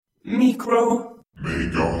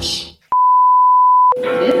micromegas.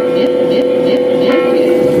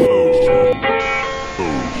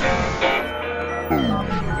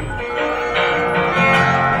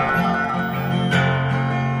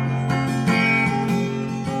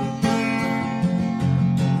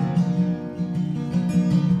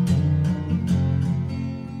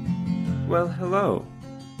 Well, hello.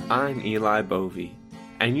 I'm Eli Bowe,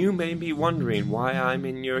 and you may be wondering why I'm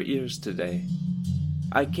in your ears today.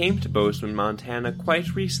 I came to Bozeman, Montana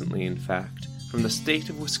quite recently, in fact, from the state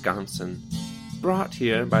of Wisconsin, brought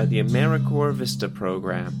here by the AmeriCorps Vista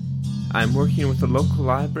program. I'm working with the local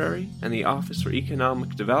library and the Office for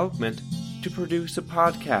Economic Development to produce a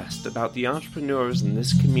podcast about the entrepreneurs in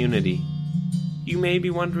this community. You may be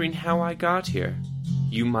wondering how I got here.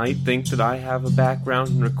 You might think that I have a background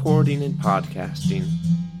in recording and podcasting.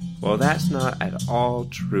 Well, that's not at all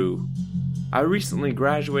true. I recently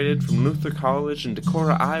graduated from Luther College in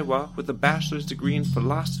Decorah, Iowa with a bachelor's degree in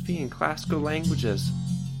philosophy and classical languages.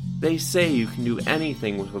 They say you can do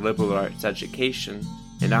anything with a liberal arts education,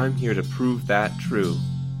 and I'm here to prove that true.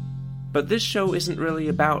 But this show isn't really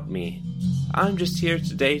about me. I'm just here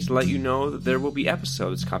today to let you know that there will be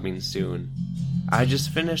episodes coming soon. I just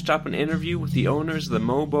finished up an interview with the owners of the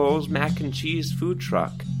Mo Bowls Mac and Cheese food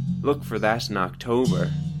truck. Look for that in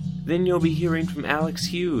October. Then you'll be hearing from Alex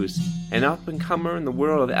Hughes, an up-and-comer in the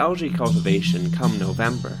world of algae cultivation, come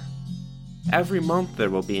November. Every month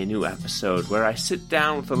there will be a new episode where I sit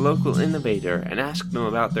down with a local innovator and ask them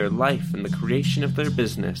about their life and the creation of their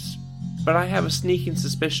business. But I have a sneaking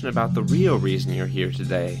suspicion about the real reason you're here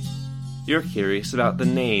today. You're curious about the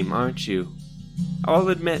name, aren't you? I'll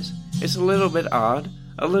admit, it's a little bit odd,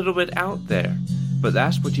 a little bit out there, but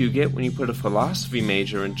that's what you get when you put a philosophy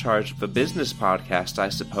major in charge of a business podcast, I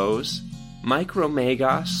suppose.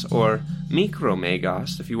 Micromegas, or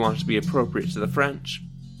micromegas if you want to be appropriate to the French,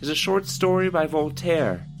 is a short story by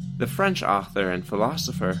Voltaire, the French author and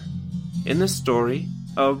philosopher. In this story,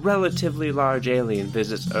 a relatively large alien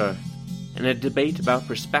visits Earth, and a debate about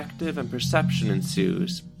perspective and perception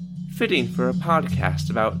ensues, fitting for a podcast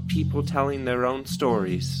about people telling their own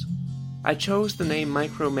stories. I chose the name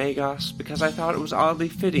Micromegas because I thought it was oddly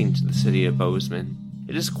fitting to the city of Bozeman.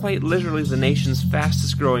 It is quite literally the nation's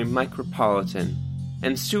fastest growing micropolitan,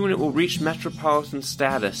 and soon it will reach metropolitan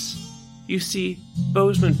status. You see,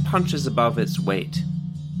 Bozeman punches above its weight.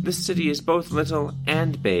 This city is both little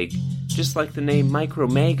and big, just like the name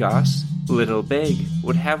Micromegas, little big,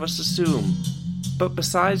 would have us assume. But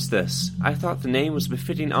besides this, I thought the name was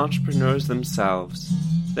befitting entrepreneurs themselves.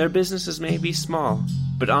 Their businesses may be small,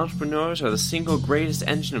 but entrepreneurs are the single greatest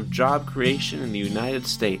engine of job creation in the United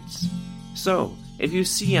States. So, if you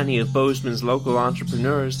see any of Bozeman's local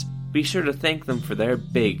entrepreneurs, be sure to thank them for their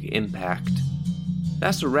big impact.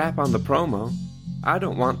 That's a wrap on the promo. I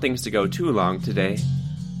don't want things to go too long today.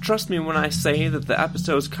 Trust me when I say that the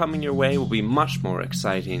episodes coming your way will be much more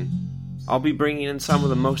exciting. I'll be bringing in some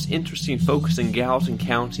of the most interesting folks in Gallatin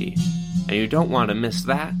County, and you don't want to miss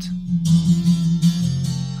that.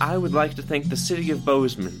 I would like to thank the City of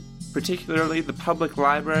Bozeman, particularly the Public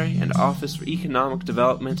Library and Office for Economic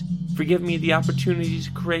Development, for giving me the opportunity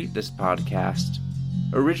to create this podcast.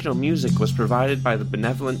 Original music was provided by the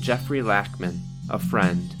benevolent Jeffrey Lackman, a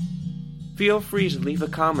friend. Feel free to leave a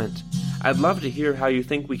comment. I'd love to hear how you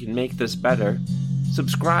think we can make this better.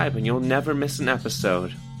 Subscribe and you'll never miss an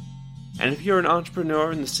episode. And if you're an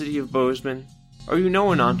entrepreneur in the City of Bozeman, or you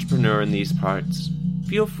know an entrepreneur in these parts,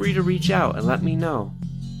 feel free to reach out and let me know.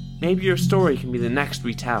 Maybe your story can be the next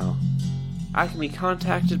we tell. I can be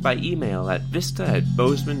contacted by email at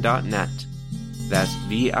vista@bozeman.net. That's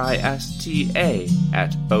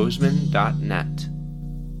VISTA@bozeman.net.